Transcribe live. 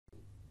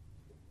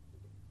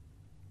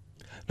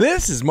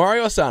This is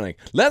MARIOSONIC.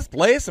 Let's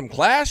play some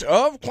Clash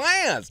of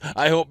Clans.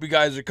 I hope you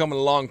guys are coming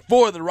along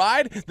for the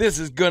ride. This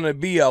is going to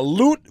be a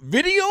loot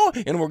video,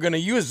 and we're going to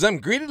use some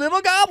greedy little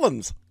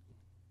goblins.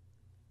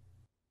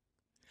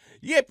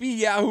 Yippee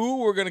yahoo,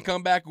 we're going to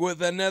come back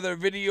with another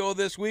video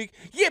this week.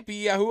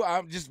 Yippee yahoo,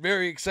 I'm just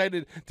very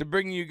excited to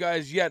bring you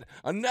guys yet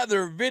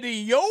another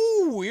video.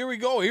 Here we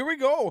go, here we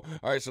go.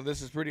 All right, so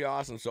this is pretty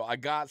awesome. So I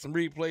got some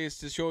replays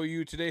to show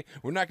you today.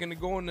 We're not going to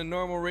go into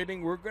normal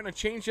rating. We're going to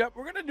change up.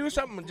 We're going to do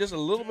something just a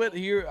little bit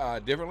here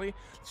differently.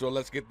 So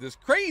let's get this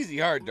crazy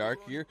hard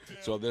dark here.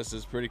 So this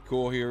is pretty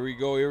cool. Here we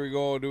go, here we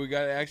go. Do we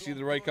got actually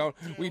the right account?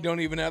 We don't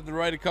even have the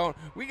right account.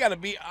 We got to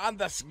be on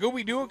the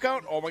Scooby-Doo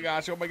account. Oh my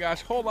gosh,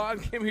 hold on.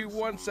 Give me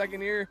 1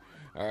 second here.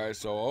 All right,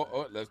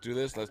 so let's do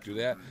this, let's do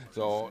that.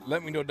 So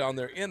let me know down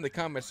there in the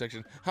comment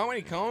section how many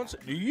accounts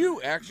do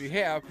you actually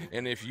have,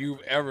 and if you've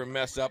ever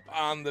messed up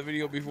on the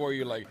video before,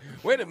 you're like,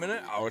 wait a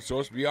minute, I was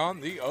supposed to be on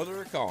the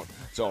other account.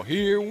 So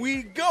here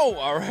we go.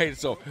 All right,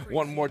 so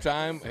one more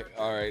time.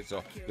 All right,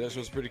 so this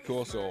was pretty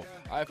cool. So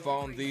I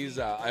found these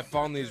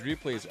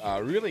replays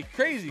really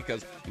crazy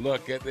because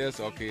look at this.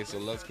 Okay, so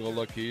let's go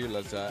look here.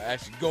 Let's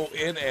actually go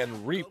in and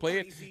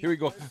replay it. Here we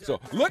go. So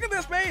look at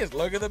this base.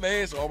 Look at the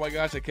base. Oh my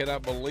gosh, I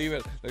cannot believe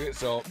it. Okay,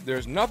 so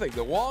there's nothing.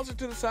 The walls are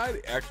to the side,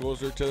 the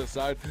actuals are to the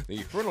side, the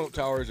infernal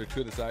towers are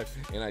to the side,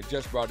 and I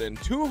just brought in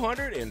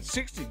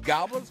 260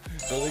 goblins,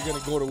 so they're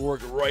gonna go to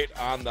work right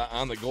on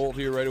the gold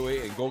here right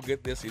away and go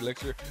get this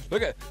elixir.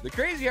 Look at the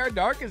crazy hard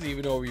dark is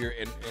even over here,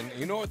 and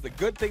you know what the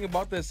good thing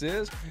about this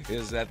is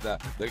that the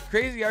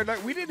crazy hard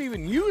dark, we didn't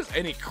even use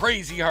any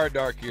crazy hard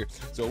dark here,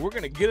 so we're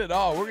gonna get it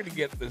all. We're gonna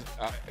get this.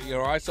 You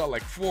know, I saw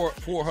like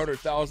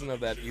 400,000 of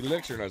that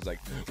elixir, and I was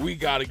like, we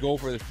gotta go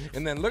for this.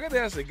 And then look at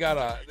this. They got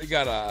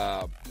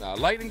a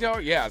lightning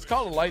tower. Yeah, it's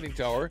called a lightning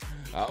tower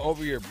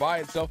over here by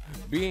itself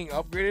being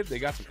upgraded. They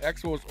got some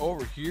expos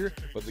over here,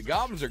 but the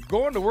goblins are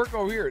going to work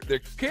over here. Their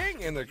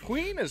king and their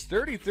queen is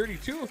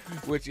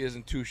 30-32, which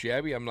isn't too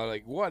shabby. I'm not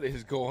like, what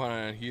is going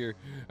on here?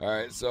 All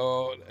right,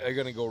 so they're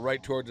gonna go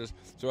right towards us.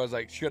 So I was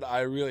like, should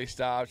I really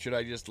stop? Should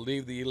I just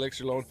leave the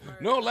elixir alone?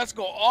 No, let's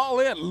go all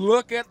in.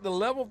 Look at the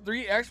level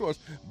 3 expos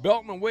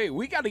belting away.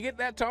 We got to get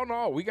that town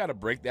hall. We got to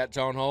break that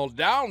town hall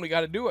down. We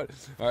got to do it.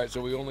 All right,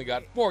 so we only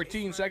got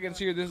 14 seconds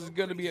here. This is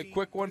going to be a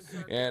quick one,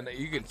 and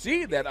you can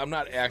see that I'm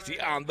not actually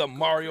on the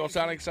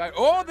MARIOSONIC side.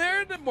 Oh,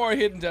 they're the more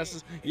hidden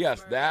testers.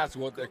 Yes, that's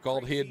what they're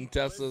called, hidden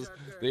testers.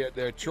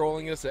 They're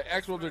trolling us. The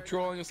expos are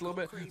trolling us a little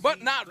bit,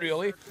 but not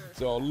really.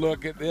 So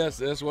look at this.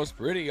 This was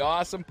pretty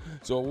awesome.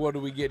 So what do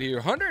we get here?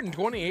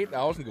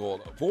 128,000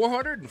 gold,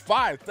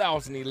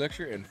 405,000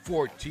 elixir, and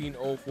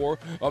 1404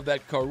 of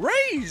that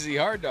crazy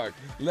hard dark.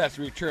 Let's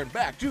return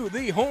back to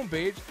the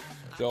homepage.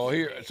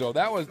 So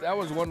that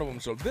was one of them.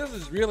 So this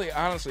is really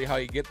honestly how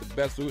you get the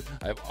best loot.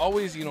 I've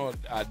always, you know,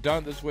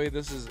 done it this way.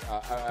 This is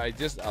I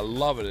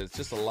love it. It's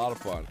just a lot of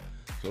fun.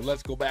 So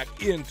let's go back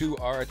into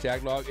our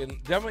attack log,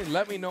 and definitely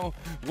let me know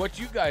what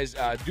you guys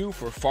do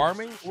for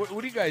farming. What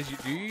do you guys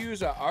do? You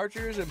use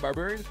archers and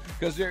barbarians?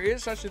 Because there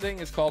is such a thing.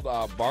 It's called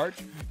Barch.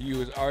 You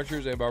use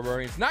archers and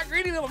barbarians, not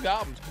greedy little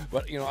goblins,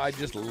 but you know, I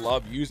just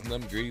love using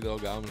them greedy little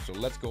goblins. So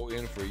let's go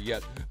in for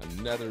yet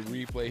another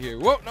replay here.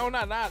 Whoa, no,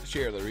 not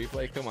share the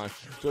replay. Come on.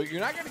 So you're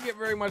not going to get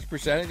very much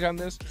percentage on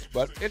this,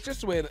 but it's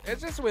just the way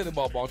the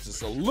ball bounces.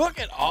 So look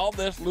at all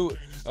this loot.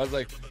 I was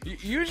like,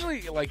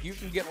 usually like you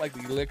can get like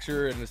the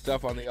elixir and the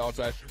stuff on the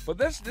outside, but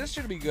this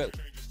should be good.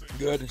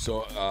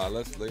 So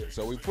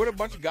so we put a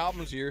bunch of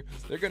goblins here.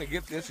 They're gonna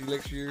get this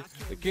elixir.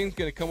 The king's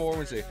gonna come over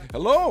and say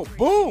hello,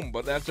 boom,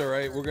 but that's all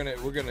right. We're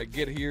gonna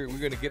get here. We're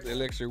gonna get the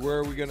elixir. Where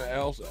are we gonna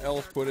else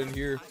put in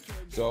here?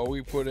 So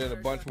we put in a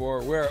bunch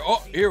more.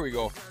 Oh, here we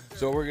go.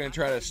 So we're gonna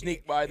try to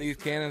sneak by these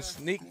cannons,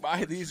 sneak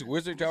by these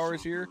wizard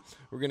towers here.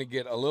 We're gonna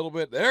get a little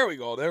bit. There we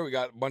go. There we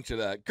got a bunch of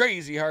that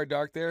crazy hard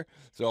dark there.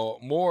 So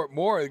more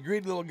of the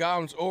greedy little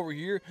goblins over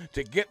here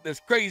to get this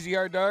crazy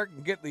hard dark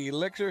and get the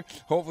elixir.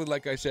 Hopefully,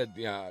 like I said,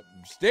 yeah,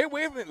 stay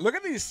away from it. Look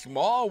at these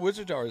small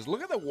wizard towers.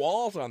 Look at the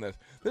walls on this.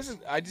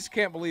 I just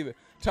can't believe it.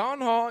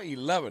 Town Hall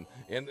 11,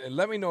 and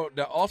let me know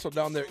also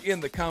down there in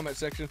the comment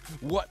section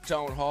what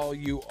Town Hall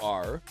you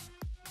are.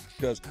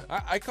 Because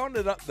I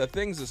counted up the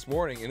things this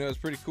morning, and it was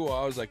pretty cool.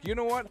 I was like, you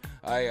know what?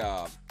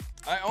 I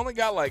only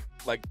got like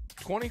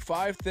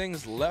 25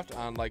 things left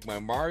on like my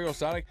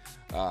MARIOSONIC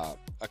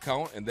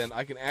account, and then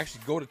I can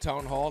actually go to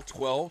Town Hall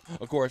 12.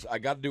 Of course, I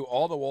got to do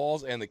all the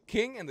walls, and the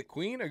king and the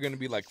queen are going to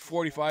be like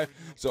 45.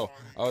 So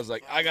I was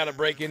like, I got to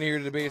break in here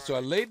to the base. So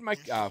I laid my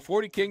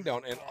 40 king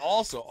down, and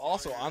also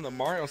on the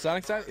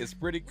MARIOSONIC side, it's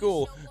pretty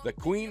cool. The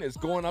queen is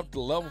going up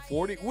to level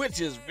 40, which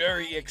is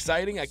very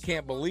exciting. I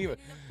can't believe it.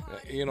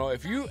 You know,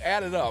 if you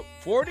add it up,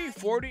 40,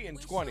 40, and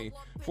 20,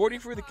 40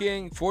 for the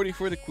king, 40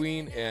 for the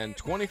queen, and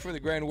 20 for the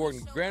Grand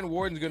Warden. Grand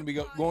Warden's going to be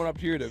going up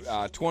here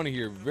to 20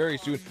 here very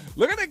soon.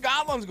 Look at the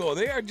goblins go.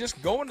 They are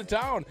just going to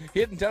town.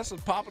 Hidden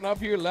Teslas popping up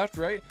here left,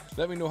 right.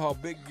 Let me know how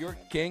big your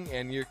king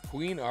and your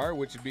queen are,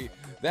 which would be,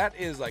 that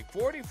is like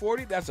 40,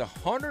 40. That's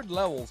 100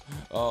 levels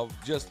of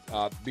just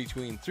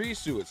between 3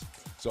 suits.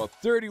 So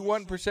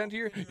 31%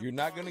 here. You're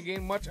not going to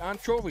gain much on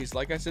trophies.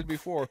 Like I said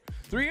before,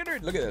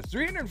 300, look at this,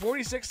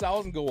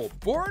 346,000 gold,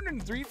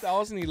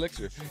 403,000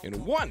 elixir, and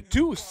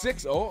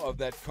 1260 of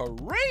that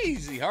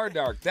crazy hard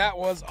dark. That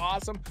was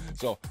awesome.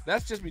 So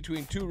that's just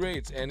between 2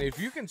 raids. And if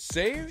you can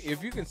save,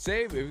 if you can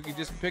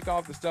just pick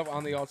off the stuff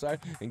on the outside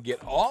and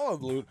get all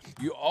of the loot,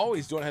 you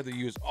always don't have to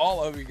use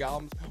all of your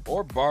golems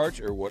or barge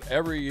or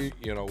whatever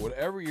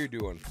whatever you're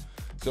doing.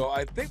 So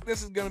I think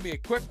this is going to be a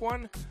quick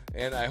one,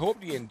 and I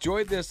hope you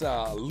enjoyed this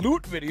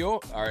loot video.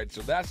 All right,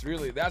 so that's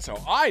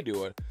how I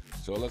do it.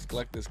 So let's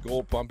collect this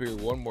gold pump here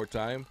one more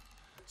time.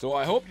 So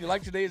I hope you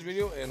liked today's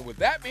video, and with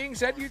that being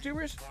said,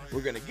 YouTubers, we're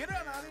going to get on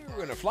out of here. We're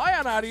going to fly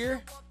on out of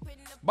here.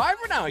 Bye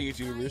for now,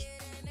 YouTubers.